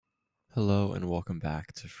Hello and welcome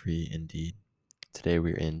back to Free Indeed. Today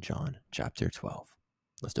we're in John chapter 12.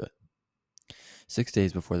 Let's do it. 6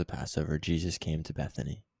 days before the Passover, Jesus came to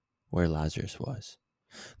Bethany, where Lazarus was,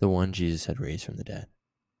 the one Jesus had raised from the dead.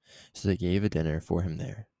 So they gave a dinner for him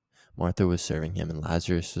there. Martha was serving him, and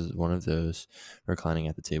Lazarus was one of those reclining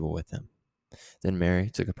at the table with him. Then Mary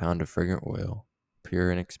took a pound of fragrant oil,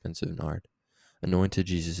 pure and expensive nard, anointed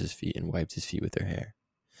Jesus' feet, and wiped his feet with her hair.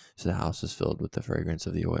 So the house was filled with the fragrance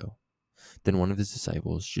of the oil. Then one of his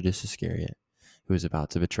disciples, Judas Iscariot, who was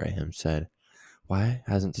about to betray him, said, "Why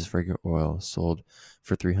hasn't this fragrant oil sold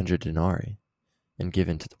for 300 denarii and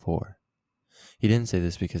given to the poor?" He didn't say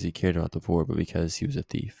this because he cared about the poor, but because he was a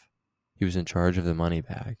thief. He was in charge of the money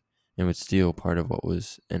bag and would steal part of what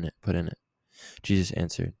was put in it. Jesus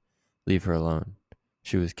answered, "Leave her alone.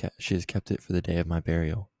 She has kept it for the day of my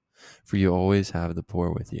burial. For you always have the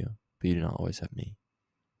poor with you, but you do not always have me."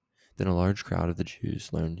 Then a large crowd of the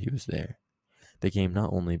Jews learned he was there. They came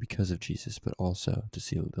not only because of Jesus, but also to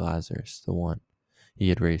see Lazarus, the one he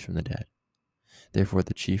had raised from the dead. Therefore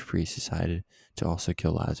the chief priests decided to also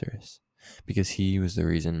kill Lazarus, because he was the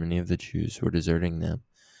reason many of the Jews were deserting them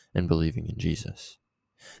and believing in Jesus.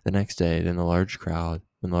 The next day, when the large crowd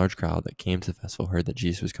that came to the festival heard that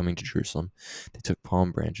Jesus was coming to Jerusalem, they took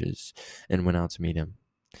palm branches and went out to meet him.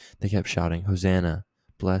 They kept shouting, "Hosanna!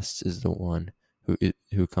 Blessed is the one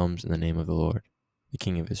who comes in the name of the Lord, the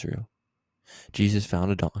King of Israel." Jesus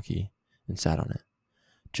found a donkey and sat on it,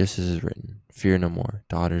 just as is written, "Fear no more,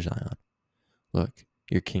 daughter Zion. Look,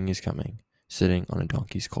 your king is coming, sitting on a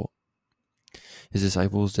donkey's colt." His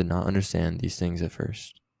disciples did not understand these things at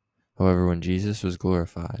first. However, when Jesus was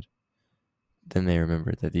glorified, then they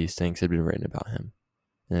remembered that these things had been written about him,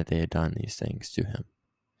 and that they had done these things to him.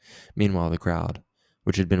 Meanwhile, the crowd,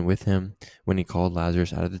 which had been with him when he called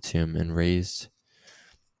Lazarus out of the tomb and raised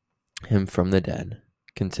him from the dead,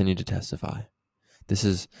 continued to testify. This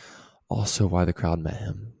is also why the crowd met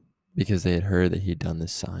him, because they had heard that he had done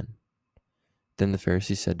this sign. Then the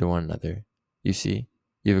Pharisees said to one another, "You see,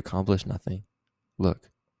 you have accomplished nothing. Look,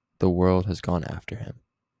 the world has gone after him."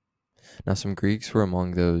 Now some Greeks were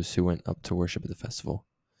among those who went up to worship at the festival.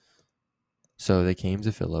 So they came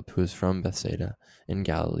to Philip, who was from Bethsaida in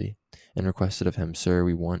Galilee, and requested of him, "Sir,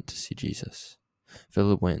 we want to see Jesus."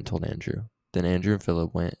 Philip went and told Andrew. Then Andrew and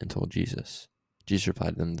Philip went and told Jesus. Jesus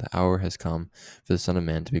replied to them, "The hour has come for the Son of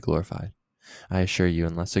Man to be glorified. I assure you,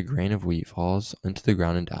 unless a grain of wheat falls into the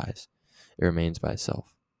ground and dies, it remains by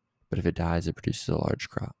itself. But if it dies, it produces a large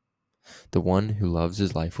crop. The one who loves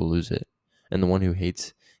his life will lose it, and the one who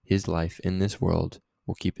hates his life in this world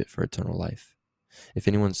will keep it for eternal life. If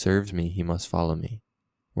anyone serves me, he must follow me.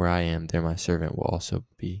 Where I am, there my servant will also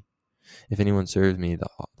be. If anyone serves me,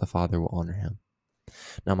 the Father will honor him.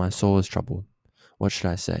 Now my soul is troubled. What should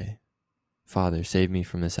I say? Father, save me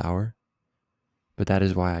from this hour? But that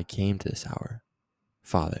is why I came to this hour.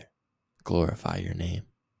 Father, glorify your name."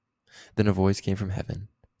 Then a voice came from heaven,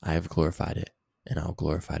 "I have glorified it, and I will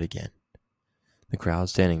glorify it again." The crowd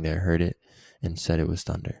standing there heard it and said it was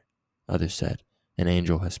thunder. Others said, "An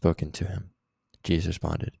angel has spoken to him." Jesus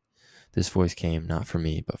responded, "This voice came not for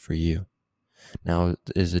me, but for you. Now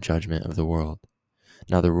is the judgment of the world.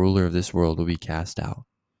 Now the ruler of this world will be cast out.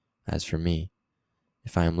 As for me,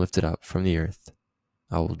 if I am lifted up from the earth,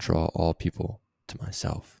 I will draw all people to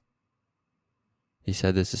myself." He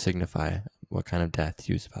said this to signify what kind of death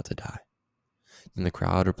he was about to die. Then the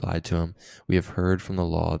crowd replied to him, "We have heard from the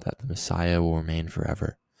law that the Messiah will remain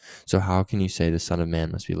forever. So how can you say the Son of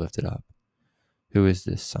Man must be lifted up? Who is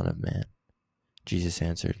this Son of Man?" Jesus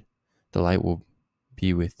answered, "The light will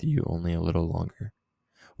be with you only a little longer.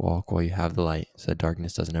 Walk while you have the light, so that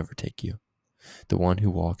darkness doesn't overtake you. The one who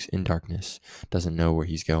walks in darkness doesn't know where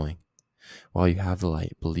he's going. While you have the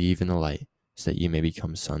light, believe in the light, so that you may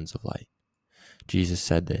become sons of light." Jesus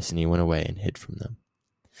said this, and he went away and hid from them.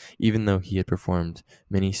 Even though he had performed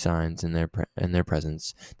many signs in their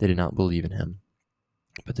presence, they did not believe in him.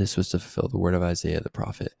 But this was to fulfill the word of Isaiah the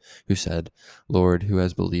prophet, who said, "Lord, who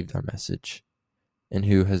has believed our message? And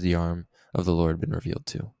who has the arm of the Lord been revealed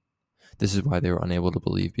to?" This is why they were unable to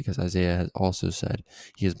believe, because Isaiah has also said,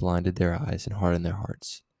 "He has blinded their eyes and hardened their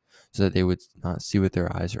hearts, so that they would not see with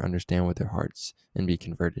their eyes or understand with their hearts and be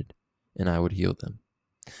converted, and I would heal them."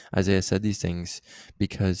 Isaiah said these things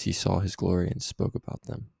because he saw his glory and spoke about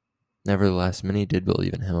them. Nevertheless, many did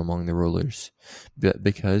believe in him among the rulers, but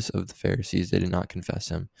because of the Pharisees they did not confess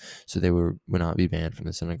him, so they would not be banned from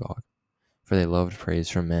the synagogue, for they loved praise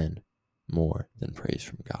from men more than praise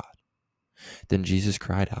from God. Then Jesus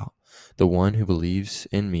cried out, "The one who believes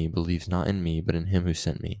in me believes not in me, but in him who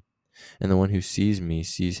sent me. And the one who sees me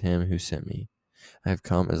sees him who sent me. I have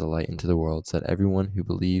come as a light into the world, so that everyone who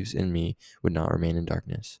believes in me would not remain in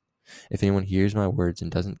darkness. If anyone hears my words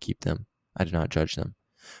and doesn't keep them, I do not judge them.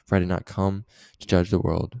 For I did not come to judge the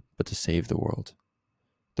world, but to save the world.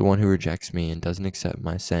 The one who rejects me and doesn't accept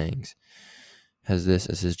my sayings has this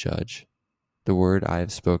as his judge. The word I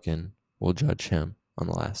have spoken will judge him on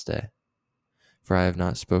the last day. For I have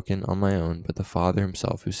not spoken on my own, but the Father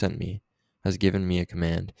himself who sent me has given me a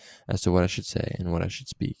command as to what I should say and what I should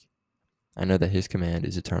speak. I know that his command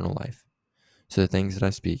is eternal life. So the things that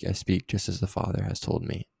I speak just as the Father has told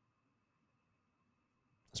me.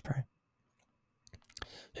 Let's pray.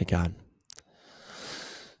 Hey God,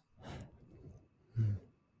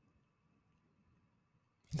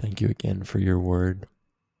 thank you again for your word.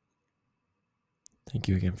 Thank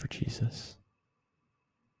you again for Jesus,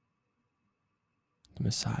 the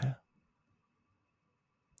Messiah,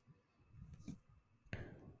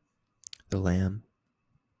 the Lamb,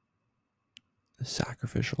 the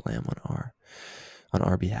sacrificial Lamb on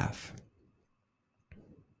our behalf.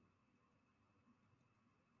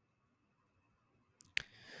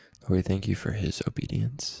 Lord, we thank you for his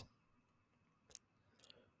obedience.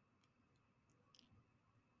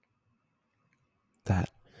 That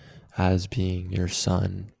as being your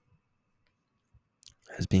son,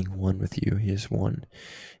 as being one with you, he is one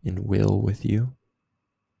in will with you.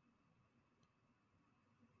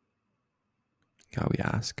 God, we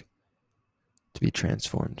ask to be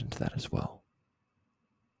transformed into that as well.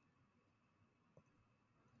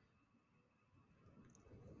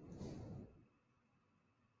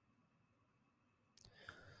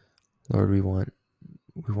 Lord, we want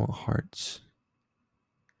hearts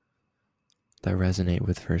that resonate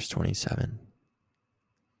with verse 27.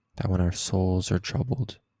 That when our souls are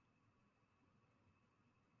troubled,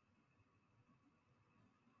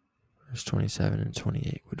 verse 27 and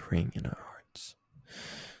 28 would ring in our hearts.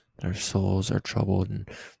 That our souls are troubled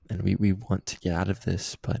and we want to get out of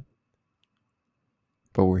this, but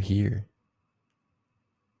we're here.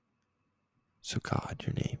 So God,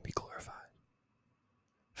 your name be glorified.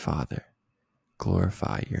 Father,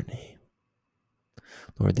 glorify your name.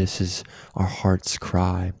 Lord, this is our heart's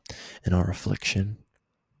cry and our affliction.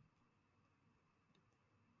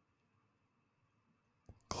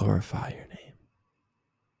 Glorify your name.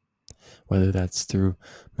 Whether that's through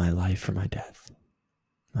my life or my death,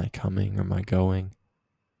 my coming or my going,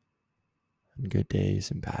 on good days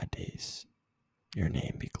and bad days, your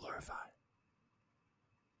name be glorified.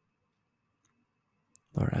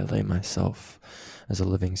 Lord, I lay myself as a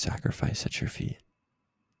living sacrifice at your feet.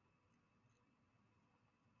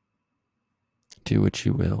 Do what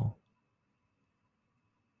you will.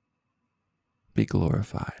 Be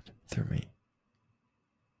glorified through me.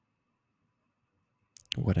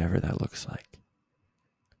 Whatever that looks like.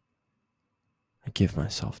 I give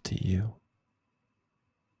myself to you.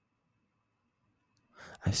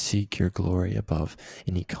 I seek your glory above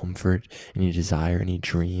any comfort, any desire, any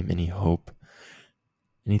dream, any hope,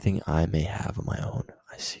 anything I may have of my own.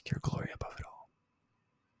 I seek your glory above it all.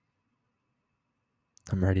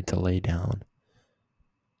 I'm ready to lay down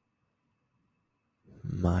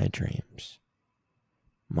my dreams,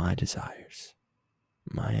 my desires,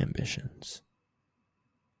 my ambitions,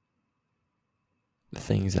 the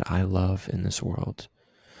things that I love in this world.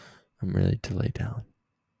 I'm ready to lay down,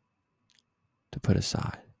 to put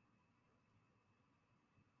aside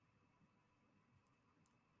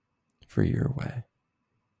for your way,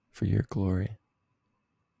 for your glory.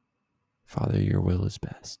 Father, your will is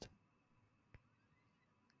best.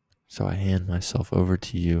 So I hand myself over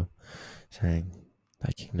to you, saying,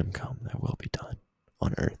 thy kingdom come, thy will be done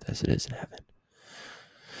on earth as it is in heaven.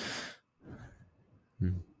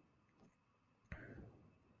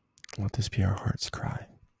 Let this be our heart's cry.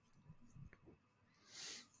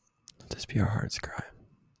 Let this be our heart's cry.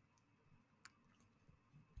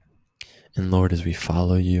 And Lord, as we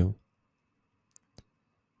follow you,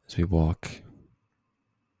 as we walk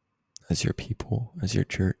as your people, as your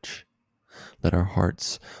church, let our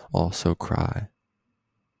hearts also cry,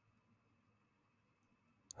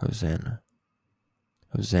 Hosanna,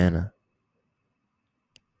 Hosanna.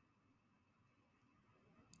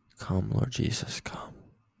 Come, Lord Jesus, come.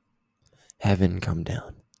 Heaven, come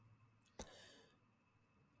down.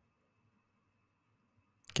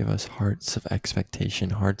 Give us hearts of expectation,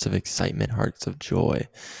 hearts of excitement, hearts of joy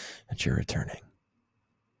that you're returning.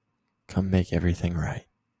 Come make everything right.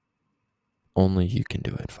 Only you can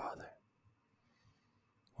do it, Father.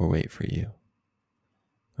 We'll wait for you.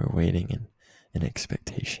 We're waiting in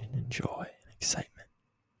expectation and joy and excitement.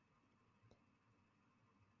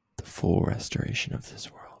 The full restoration of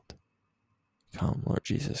this world. Come, Lord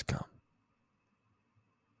Jesus, come.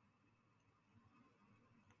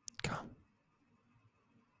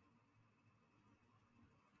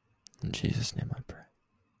 In Jesus' name I pray.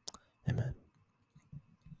 Amen.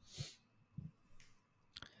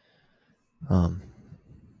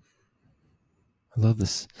 I love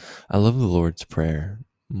this. I love the Lord's Prayer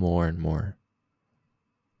more and more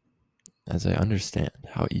as I understand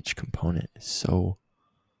how each component is so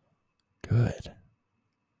good.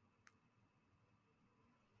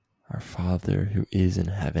 Our Father who is in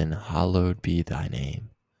heaven, hallowed be thy name.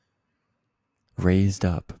 Raised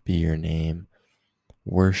up be your name.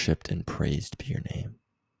 Worshipped and praised be your name.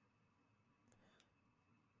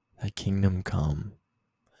 Thy kingdom come,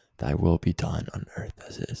 thy will be done on earth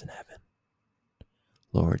as it is in heaven.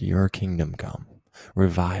 Lord, your kingdom come,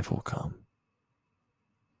 revival come.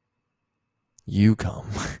 You come,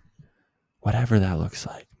 whatever that looks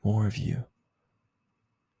like, more of you.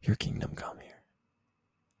 Your kingdom come here,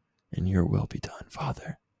 and your will be done.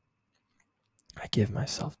 Father, I give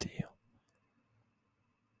myself to you.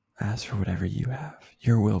 Ask for whatever you have.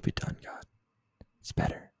 Your will be done, God. It's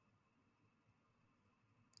better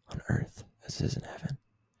on earth as it is in heaven.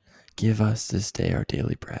 Give us this day our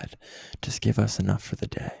daily bread. Just give us enough for the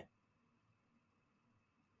day.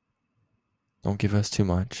 Don't give us too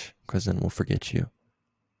much, because then we'll forget you.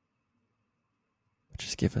 But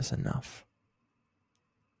just give us enough.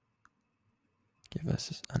 Give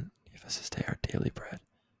us this day our daily bread.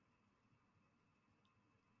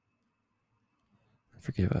 And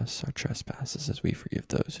forgive us our trespasses as we forgive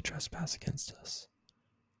those who trespass against us.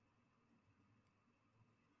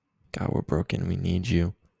 God, we're broken. We need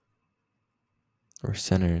you. We're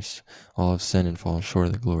sinners. All have sinned and fallen short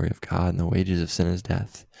of the glory of God, and the wages of sin is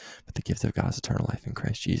death, but the gift of God is eternal life in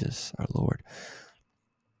Christ Jesus, our Lord.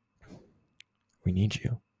 We need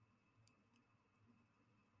you.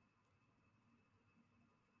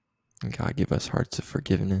 And God, give us hearts of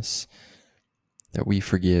forgiveness, that we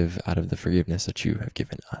forgive out of the forgiveness that you have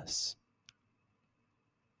given us.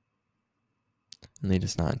 And lead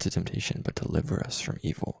us not into temptation, but deliver us from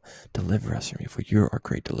evil. Deliver us from evil. You're our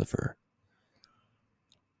great deliverer.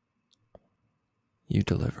 You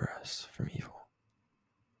deliver us from evil.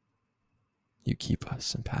 You keep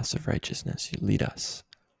us in passive righteousness. You lead us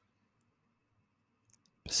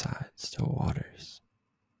beside still waters.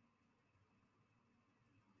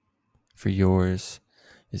 For yours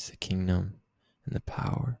is the kingdom and the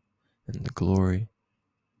power and the glory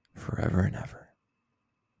forever and ever.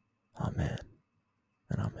 Amen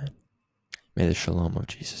and amen. May the shalom of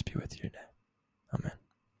Jesus be with you today. Amen.